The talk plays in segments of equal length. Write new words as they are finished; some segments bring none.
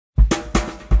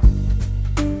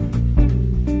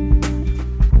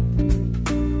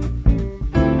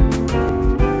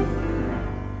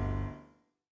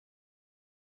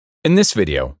In this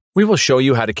video, we will show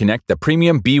you how to connect the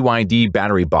premium BYD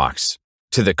battery box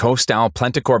to the Kostal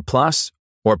PLENTICORE Plus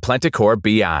or PLENTICORE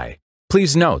BI.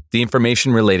 Please note the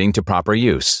information relating to proper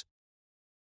use.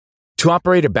 To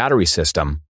operate a battery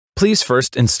system, please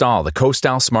first install the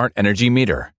Kostal Smart Energy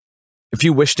Meter. If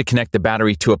you wish to connect the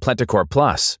battery to a PLENTICORE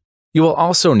Plus, you will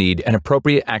also need an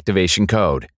appropriate activation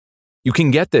code. You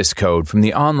can get this code from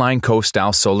the online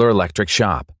Kostal Solar Electric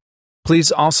Shop.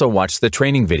 Please also watch the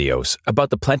training videos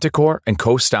about the PLENTICORE and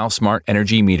Kostal Smart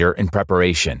Energy Meter in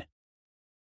preparation.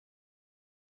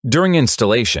 During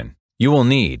installation, you will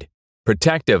need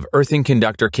protective earthing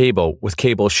conductor cable with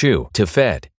cable shoe to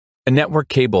fit, a network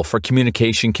cable for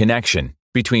communication connection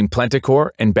between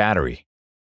PLENTICORE and battery,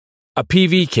 a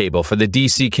PV cable for the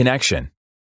DC connection,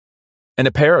 and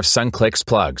a pair of SunClicks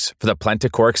plugs for the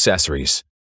PLENTICORE accessories,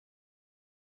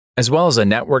 as well as a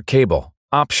network cable,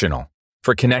 optional,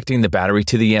 for connecting the battery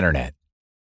to the internet.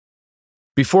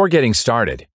 Before getting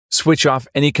started, switch off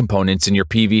any components in your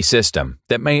PV system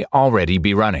that may already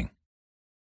be running.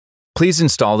 Please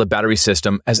install the battery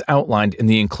system as outlined in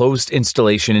the enclosed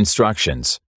installation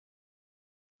instructions.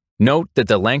 Note that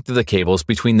the length of the cables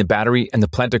between the battery and the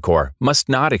PLENTICORE must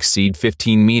not exceed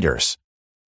 15 meters.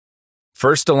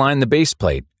 First, align the base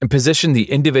plate and position the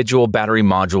individual battery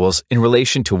modules in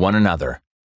relation to one another.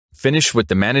 Finish with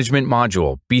the management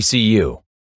module, BCU.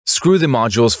 Screw the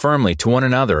modules firmly to one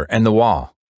another and the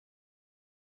wall.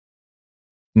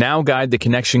 Now guide the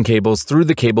connection cables through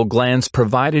the cable glands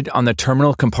provided on the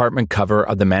terminal compartment cover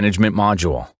of the management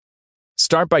module.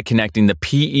 Start by connecting the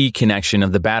PE connection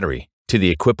of the battery to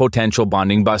the equipotential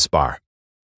bonding bus bar.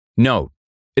 Note,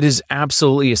 it is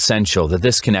absolutely essential that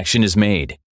this connection is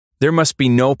made. There must be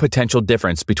no potential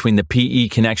difference between the PE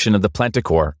connection of the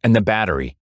PLENTICORE and the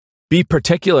battery. Be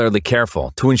particularly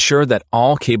careful to ensure that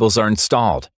all cables are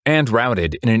installed and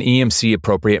routed in an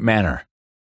EMC-appropriate manner.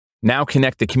 Now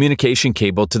connect the communication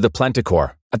cable to the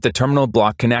PLENTICORE at the terminal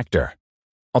block connector.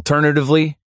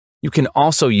 Alternatively, you can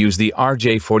also use the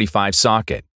RJ45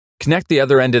 socket. Connect the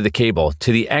other end of the cable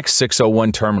to the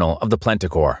X601 terminal of the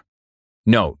PLENTICORE.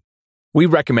 Note, we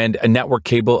recommend a network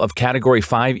cable of category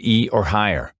 5E or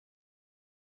higher.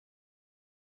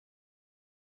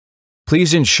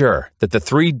 Please ensure that the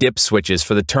 3 dip switches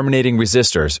for the terminating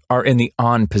resistors are in the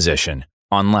on position,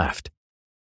 on left.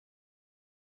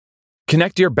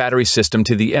 Connect your battery system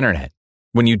to the internet.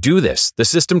 When you do this, the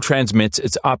system transmits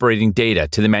its operating data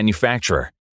to the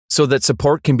manufacturer so that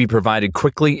support can be provided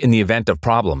quickly in the event of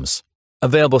problems.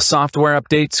 Available software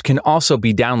updates can also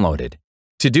be downloaded.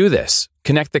 To do this,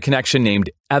 connect the connection named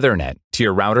Ethernet to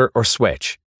your router or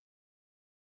switch.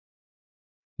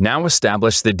 Now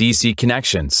establish the DC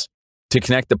connections. To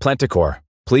connect the PLENTICORE,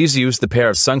 please use the pair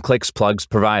of SunClicks plugs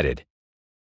provided.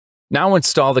 Now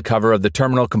install the cover of the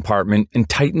terminal compartment and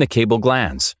tighten the cable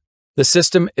glands. The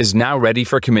system is now ready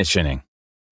for commissioning.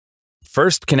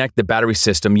 First, connect the battery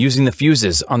system using the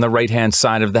fuses on the right-hand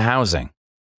side of the housing.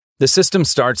 The system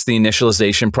starts the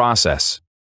initialization process.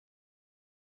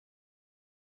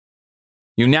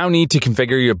 You now need to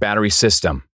configure your battery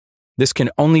system. This can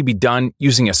only be done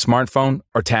using a smartphone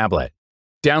or tablet.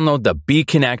 Download the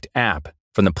BConnect app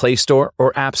from the Play Store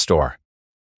or App Store.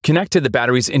 Connect to the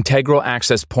battery's integral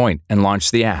access point and launch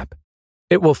the app.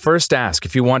 It will first ask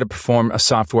if you want to perform a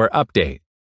software update,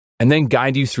 and then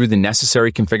guide you through the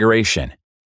necessary configuration.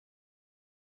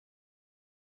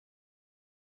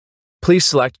 Please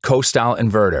select Kostal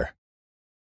Inverter.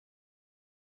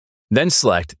 Then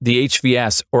select the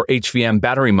HVS or HVM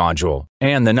battery module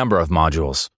and the number of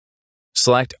modules.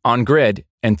 Select On-Grid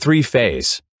and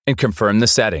 3-Phase. And confirm the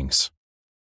settings.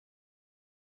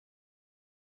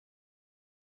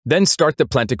 Then start the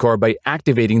PLENTICORE by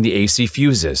activating the AC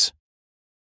fuses.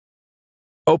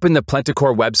 Open the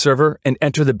PLENTICORE web server and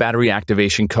enter the battery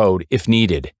activation code if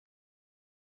needed.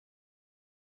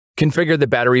 Configure the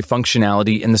battery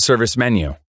functionality in the service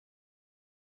menu.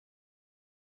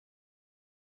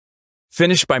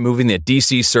 Finish by moving the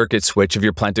DC circuit switch of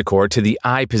your PLENTICORE to the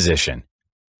I position.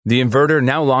 The inverter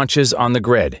now launches on the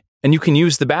grid, and you can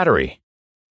use the battery.